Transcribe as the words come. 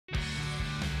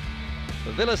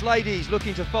The Villa's ladies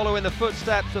looking to follow in the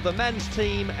footsteps of the men's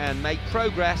team and make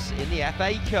progress in the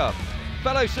FA Cup.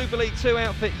 Fellow Super League 2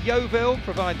 outfit Yeovil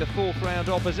provide the fourth round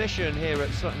opposition here at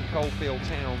Sutton Coldfield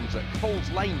Town's at Coles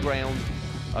Lane ground.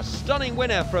 A stunning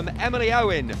winner from Emily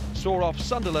Owen saw off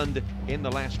Sunderland in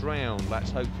the last round. Let's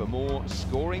hope for more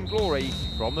scoring glory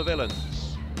from the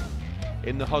Villains.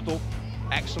 In the huddle,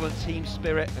 excellent team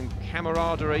spirit and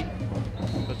camaraderie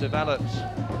has developed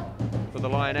for the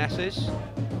Lionesses.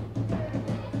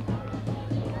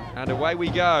 And away we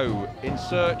go in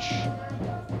search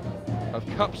of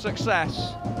cup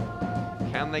success.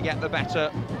 Can they get the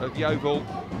better of Yeovil?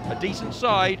 A decent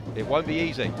side, it won't be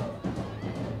easy.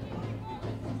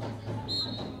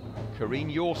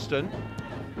 Corrine Yorston,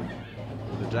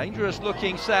 the dangerous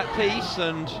looking set piece,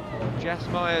 and Jess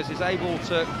Myers is able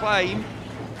to claim.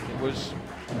 It was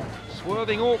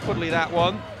swerving awkwardly, that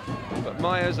one, but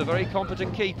Myers, a very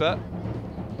competent keeper.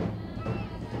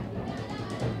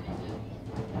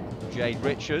 Jade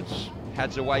Richards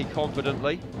heads away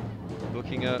confidently,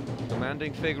 looking a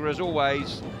commanding figure as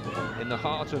always in the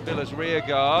heart of Villa's rear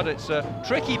guard. It's a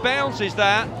tricky bounce, is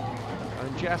that?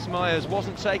 And Jess Myers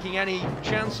wasn't taking any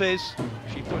chances.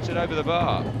 She puts it over the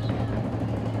bar.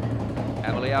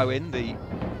 Emily Owen, the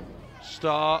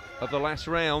star of the last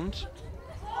round,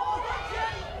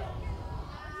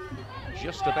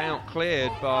 just about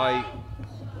cleared by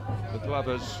the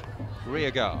Glovers'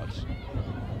 rear guard.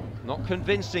 Not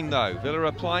convincing though. Villa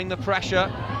applying the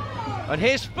pressure. And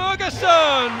here's Ferguson!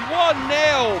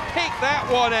 1-0. Pick that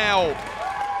one out.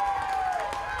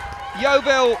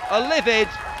 Yeovil are livid.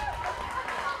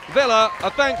 Villa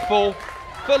are thankful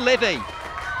for Livy.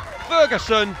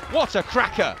 Ferguson, what a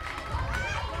cracker.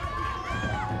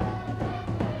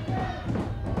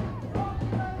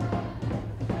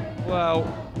 Well,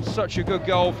 such a good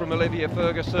goal from Olivia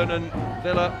Ferguson, and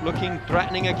Villa looking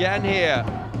threatening again here.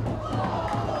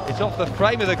 It's off the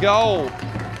frame of the goal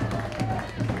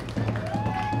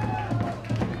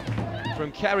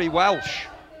from Kerry Welsh.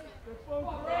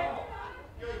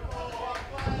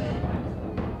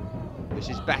 This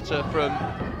is better from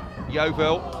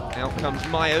Yeovil. Out comes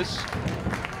Myers.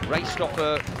 Raced off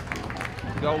the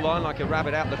goal line like a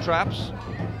rabbit out the traps.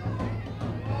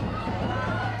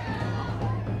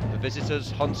 The visitors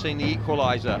hunting the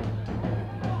equaliser.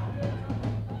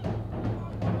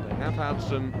 They have had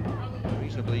some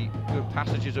reasonably good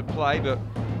passages of play, but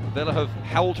Villa have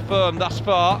held firm thus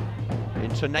far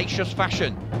in tenacious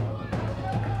fashion.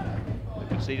 They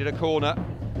conceded a corner.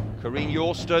 Corine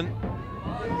Yorston.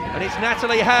 And it's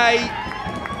Natalie Hay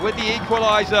with the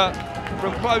equaliser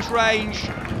from close range.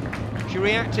 She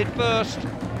reacted first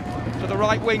to the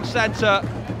right wing centre,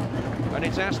 and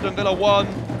it's Aston Villa 1,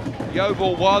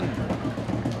 Yeovil 1,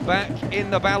 back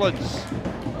in the balance.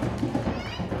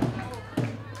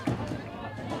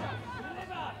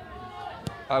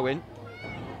 Owen.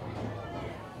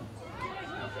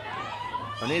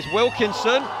 And here's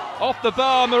Wilkinson, off the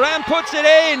bar, Moran puts it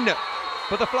in,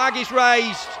 but the flag is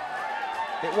raised.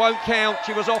 It won't count,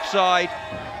 she was offside.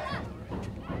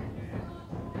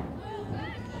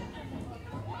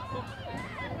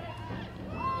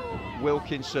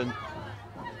 Wilkinson,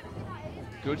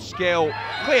 good skill,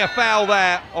 clear foul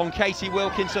there on Katie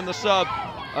Wilkinson, the sub,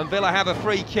 and Villa have a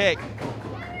free kick.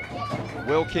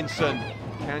 Wilkinson,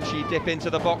 can she dip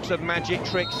into the box of magic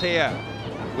tricks here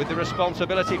with the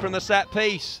responsibility from the set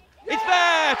piece? It's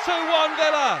there, 2-1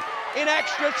 Villa. In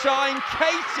extra time,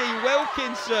 Katie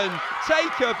Wilkinson,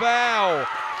 take a bow.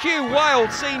 Cue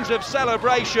wild scenes of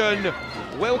celebration.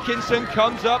 Wilkinson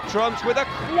comes up trumps with a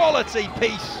quality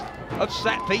piece of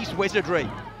set-piece wizardry.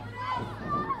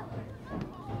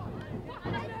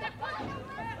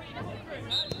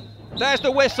 There's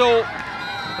the whistle.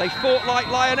 They fought like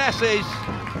Lionesses.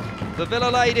 The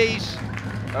Villa ladies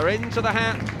are into the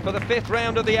hat for the fifth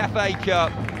round of the FA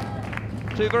Cup.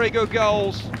 Two very good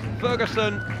goals,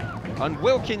 Ferguson and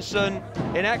Wilkinson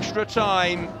in extra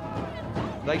time.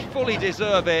 They fully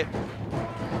deserve it.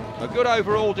 A good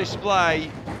overall display.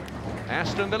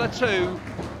 Aston Villa 2,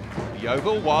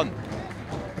 Yeovil 1.